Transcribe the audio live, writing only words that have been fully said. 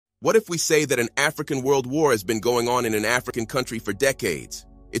What if we say that an African world war has been going on in an African country for decades?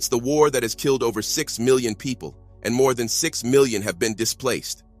 It's the war that has killed over 6 million people, and more than 6 million have been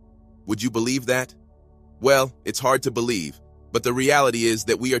displaced. Would you believe that? Well, it's hard to believe, but the reality is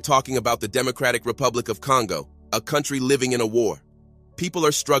that we are talking about the Democratic Republic of Congo, a country living in a war. People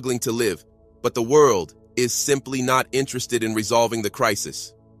are struggling to live, but the world is simply not interested in resolving the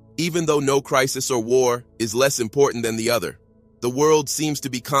crisis. Even though no crisis or war is less important than the other, the world seems to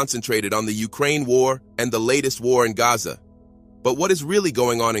be concentrated on the Ukraine war and the latest war in Gaza. But what is really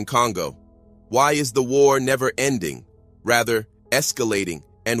going on in Congo? Why is the war never ending, rather escalating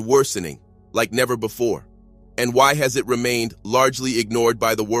and worsening like never before? And why has it remained largely ignored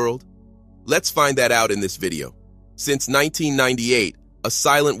by the world? Let's find that out in this video. Since 1998, a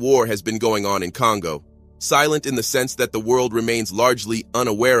silent war has been going on in Congo. Silent in the sense that the world remains largely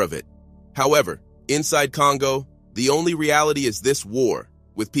unaware of it. However, inside Congo, the only reality is this war,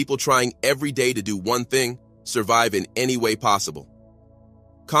 with people trying every day to do one thing: survive in any way possible.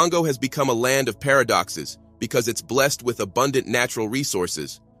 Congo has become a land of paradoxes because it's blessed with abundant natural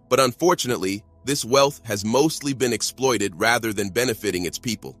resources, but unfortunately, this wealth has mostly been exploited rather than benefiting its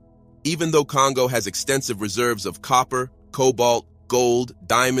people. Even though Congo has extensive reserves of copper, cobalt, gold,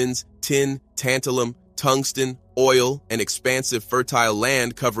 diamonds, tin, tantalum, tungsten, oil, and expansive fertile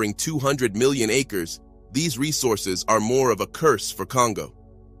land covering 200 million acres, these resources are more of a curse for Congo.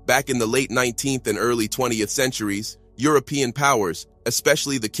 Back in the late 19th and early 20th centuries, European powers,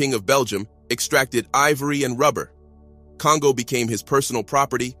 especially the King of Belgium, extracted ivory and rubber. Congo became his personal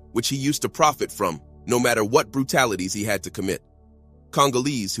property, which he used to profit from, no matter what brutalities he had to commit.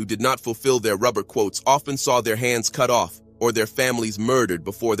 Congolese who did not fulfill their rubber quotas often saw their hands cut off or their families murdered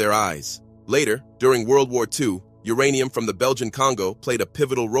before their eyes. Later, during World War II, uranium from the Belgian Congo played a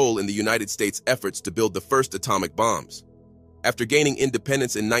pivotal role in the United States' efforts to build the first atomic bombs. After gaining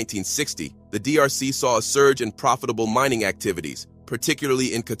independence in 1960, the DRC saw a surge in profitable mining activities,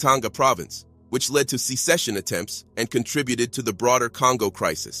 particularly in Katanga province, which led to secession attempts and contributed to the broader Congo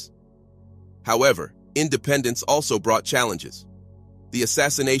crisis. However, independence also brought challenges. The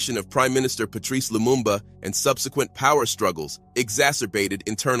assassination of Prime Minister Patrice Lumumba and subsequent power struggles exacerbated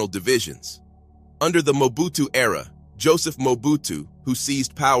internal divisions. Under the Mobutu era, Joseph Mobutu, who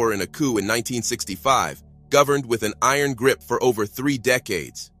seized power in a coup in 1965, governed with an iron grip for over 3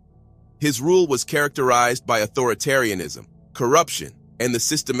 decades. His rule was characterized by authoritarianism, corruption, and the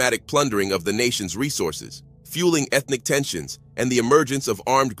systematic plundering of the nation's resources, fueling ethnic tensions and the emergence of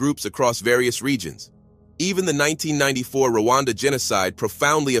armed groups across various regions. Even the 1994 Rwanda genocide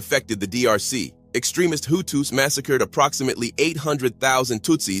profoundly affected the DRC. Extremist Hutus massacred approximately 800,000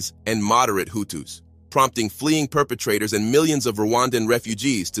 Tutsis and moderate Hutus, prompting fleeing perpetrators and millions of Rwandan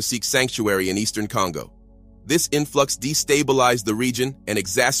refugees to seek sanctuary in eastern Congo. This influx destabilized the region and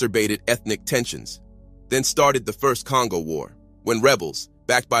exacerbated ethnic tensions. Then started the First Congo War, when rebels,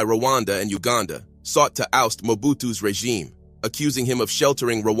 backed by Rwanda and Uganda, sought to oust Mobutu's regime, accusing him of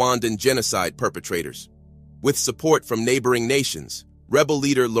sheltering Rwandan genocide perpetrators. With support from neighboring nations, rebel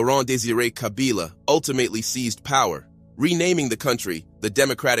leader Laurent-Désiré Kabila ultimately seized power, renaming the country the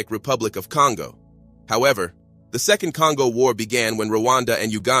Democratic Republic of Congo. However, the Second Congo War began when Rwanda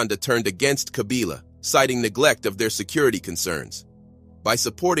and Uganda turned against Kabila, citing neglect of their security concerns. By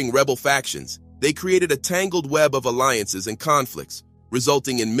supporting rebel factions, they created a tangled web of alliances and conflicts,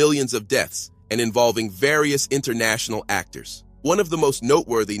 resulting in millions of deaths and involving various international actors. One of the most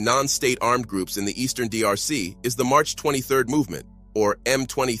noteworthy non-state armed groups in the eastern DRC is the March 23rd Movement, or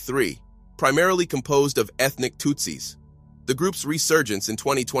M23, primarily composed of ethnic Tutsis. The group's resurgence in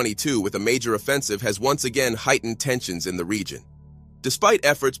 2022 with a major offensive has once again heightened tensions in the region. Despite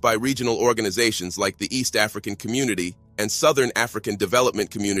efforts by regional organizations like the East African Community and Southern African Development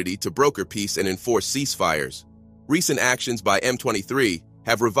Community to broker peace and enforce ceasefires, recent actions by M23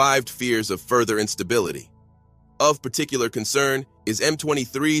 have revived fears of further instability. Of particular concern is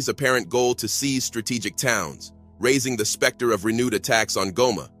M23's apparent goal to seize strategic towns, raising the specter of renewed attacks on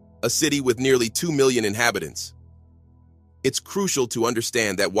Goma, a city with nearly 2 million inhabitants. It's crucial to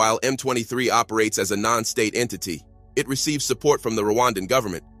understand that while M23 operates as a non-state entity, it receives support from the Rwandan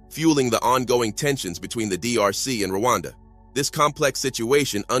government, fueling the ongoing tensions between the DRC and Rwanda. This complex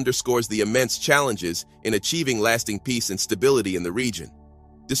situation underscores the immense challenges in achieving lasting peace and stability in the region.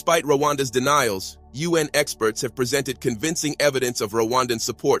 Despite Rwanda's denials, UN experts have presented convincing evidence of Rwandan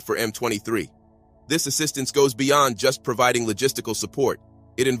support for M23. This assistance goes beyond just providing logistical support.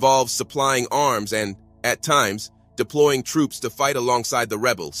 It involves supplying arms and, at times, deploying troops to fight alongside the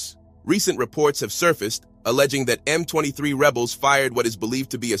rebels. Recent reports have surfaced alleging that M23 rebels fired what is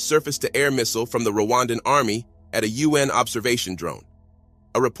believed to be a surface-to-air missile from the Rwandan army at a UN observation drone.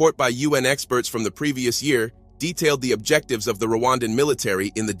 A report by UN experts from the previous year detailed the objectives of the Rwandan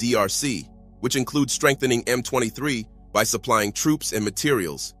military in the DRC, which include strengthening M23 by supplying troops and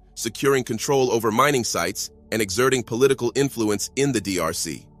materials, securing control over mining sites, and exerting political influence in the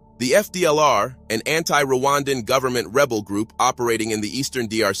DRC. The FDLR, an anti-Rwandan government rebel group operating in the eastern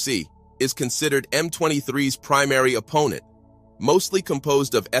DRC, is considered M23's primary opponent, mostly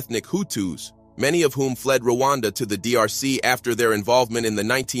composed of ethnic Hutus, many of whom fled Rwanda to the DRC after their involvement in the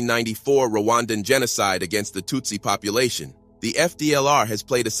 1994 Rwandan genocide against the Tutsi population. The FDLR has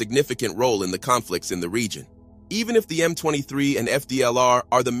played a significant role in the conflicts in the region. Even if the M23 and FDLR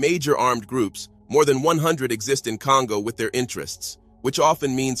are the major armed groups, more than 100 exist in Congo with their interests, which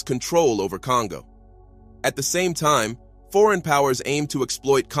often means control over Congo. At the same time, foreign powers aim to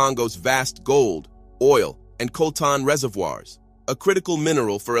exploit Congo's vast gold, oil, and coltan reservoirs, a critical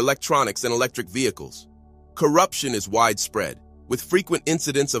mineral for electronics and electric vehicles. Corruption is widespread, with frequent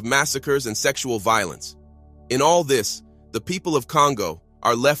incidents of massacres and sexual violence. In all this, the people of Congo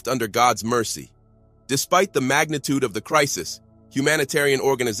are left under God's mercy. Despite the magnitude of the crisis, humanitarian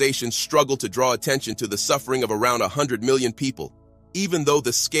organizations struggle to draw attention to the suffering of around 100 million people, even though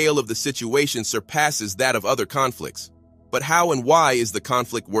the scale of the situation surpasses that of other conflicts. But how and why is the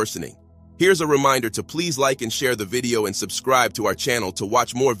conflict worsening? Here's a reminder to please like and share the video and subscribe to our channel to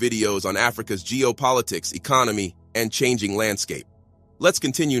watch more videos on Africa's geopolitics, economy, and changing landscape. Let's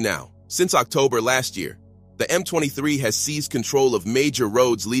continue now. Since October last year, the M23 has seized control of major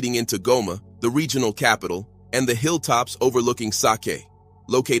roads leading into Goma, the regional capital, and the hilltops overlooking Sake,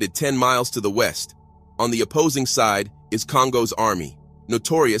 located 10 miles to the west. On the opposing side is Congo's army,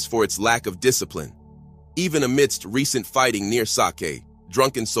 notorious for its lack of discipline. Even amidst recent fighting near Sake,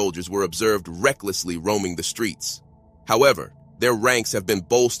 drunken soldiers were observed recklessly roaming the streets. However, their ranks have been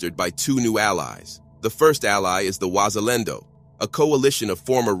bolstered by two new allies. The first ally is the Wazalendo, a coalition of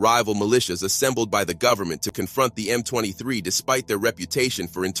former rival militias assembled by the government to confront the M23 despite their reputation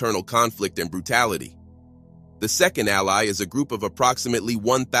for internal conflict and brutality. The second ally is a group of approximately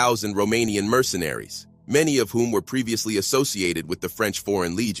 1,000 Romanian mercenaries, many of whom were previously associated with the French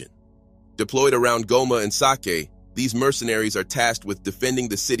Foreign Legion. Deployed around Goma and Sake, these mercenaries are tasked with defending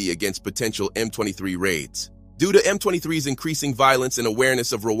the city against potential M23 raids. Due to M23's increasing violence and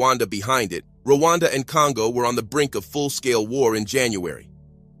awareness of Rwanda behind it, Rwanda and Congo were on the brink of full-scale war in January.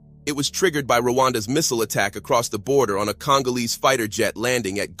 It was triggered by Rwanda's missile attack across the border on a Congolese fighter jet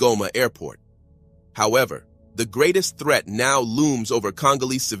landing at Goma airport. However, the greatest threat now looms over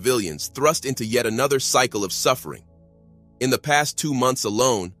Congolese civilians thrust into yet another cycle of suffering. In the past 2 months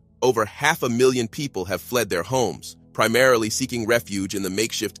alone, over 500,000 people have fled their homes, primarily seeking refuge in the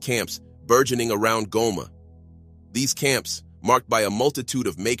makeshift camps burgeoning around Goma. These camps, marked by a multitude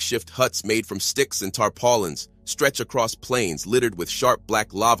of makeshift huts made from sticks and tarpaulins, stretch across plains littered with sharp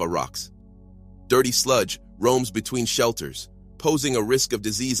black lava rocks. Dirty sludge roams between shelters, posing a risk of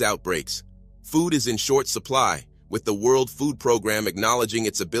disease outbreaks. Food is in short supply, with the World Food Program acknowledging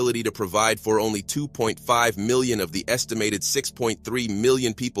its ability to provide for only 2.5 million of the estimated 6.3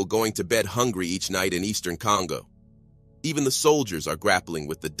 million people going to bed hungry each night in eastern Congo. Even the soldiers are grappling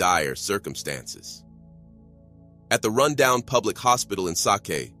with the dire circumstances. At the rundown public hospital in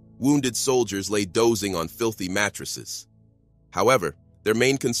Sake, wounded soldiers lay dozing on filthy mattresses. However, their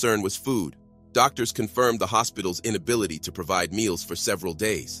main concern was food. Doctors confirmed the hospital's inability to provide meals for several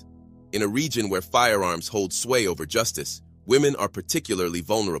days. In a region where firearms hold sway over justice, women are particularly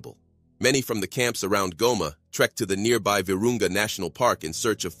vulnerable. Many from the camps around Goma trek to the nearby Virunga National Park in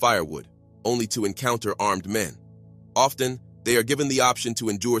search of firewood, only to encounter armed men. Often, they are given the option to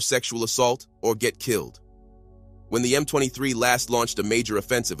endure sexual assault or get killed. When the M23 last launched a major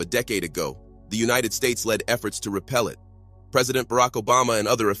offensive a decade ago, the United States led efforts to repel it. President Barack Obama and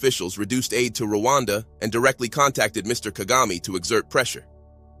other officials reduced aid to Rwanda and directly contacted Mr. Kagame to exert pressure.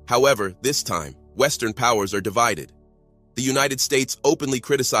 However, this time, Western powers are divided. The United States openly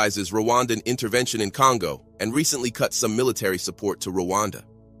criticizes Rwandan intervention in Congo and recently cut some military support to Rwanda.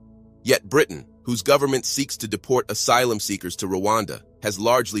 Yet Britain, whose government seeks to deport asylum seekers to Rwanda, has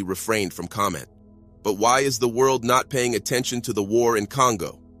largely refrained from comment. But why is the world not paying attention to the war in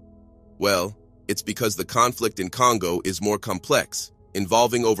Congo? Well, it's because the conflict in Congo is more complex,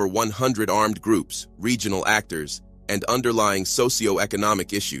 involving over 100 armed groups, regional actors, and underlying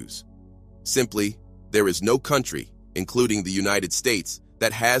socio-economic issues. Simply, there is no country, including the United States,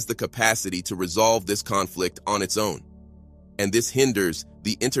 that has the capacity to resolve this conflict on its own. And this hinders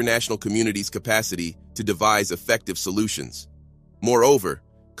the international community's capacity to devise effective solutions. Moreover,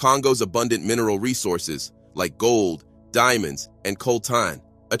 Congo's abundant mineral resources, like gold, diamonds, and coltan,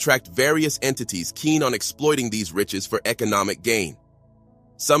 attract various entities keen on exploiting these riches for economic gain.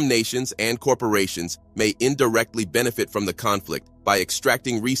 Some nations and corporations may indirectly benefit from the conflict by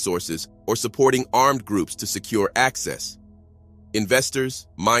extracting resources or supporting armed groups to secure access. Investors,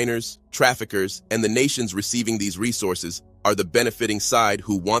 miners, traffickers, and the nations receiving these resources are the benefiting side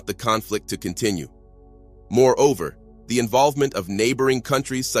who want the conflict to continue. Moreover, the involvement of neighboring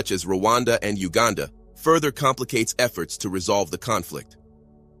countries such as Rwanda and Uganda further complicates efforts to resolve the conflict.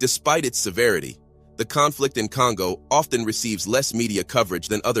 Despite its severity, the conflict in Congo often receives less media coverage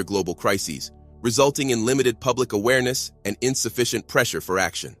than other global crises, resulting in limited public awareness and insufficient pressure for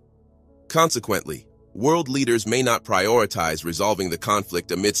action. Consequently, world leaders may not prioritize resolving the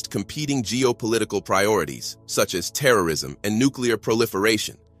conflict amidst competing geopolitical priorities, such as terrorism and nuclear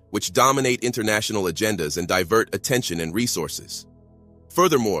proliferation, which dominate international agendas and divert attention and resources.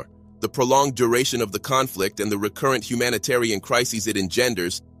 Furthermore, the prolonged duration of the conflict and the recurrent humanitarian crises it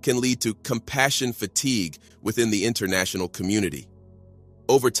engenders can lead to compassion fatigue within the international community.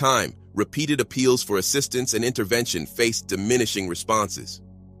 Over time, repeated appeals for assistance and intervention face diminishing responses.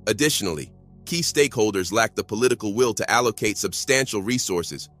 Additionally, key stakeholders lack the political will to allocate substantial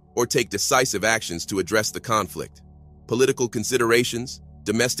resources or take decisive actions to address the conflict. Political considerations,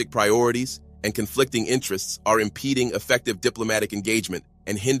 domestic priorities, and conflicting interests are impeding effective diplomatic engagement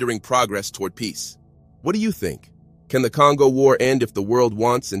and hindering progress toward peace. What do you think? Can the Congo War end if the world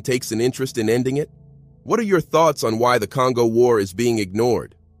wants and takes an interest in ending it? What are your thoughts on why the Congo War is being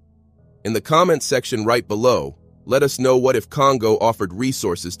ignored? In the comments section right below, let us know what if Congo offered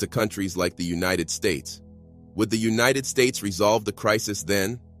resources to countries like the United States. Would the United States resolve the crisis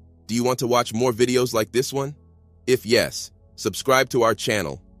then? Do you want to watch more videos like this one? If yes, subscribe to our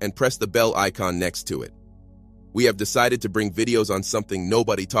channel and press the bell icon next to it. We have decided to bring videos on something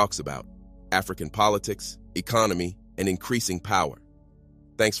nobody talks about: African politics, economy, and increasing power.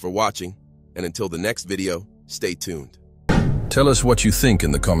 Thanks for watching, and until the next video, stay tuned. Tell us what you think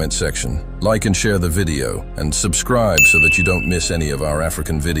in the comment section. Like and share the video, and subscribe so that you don't miss any of our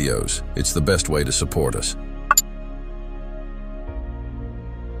African videos. It's the best way to support us.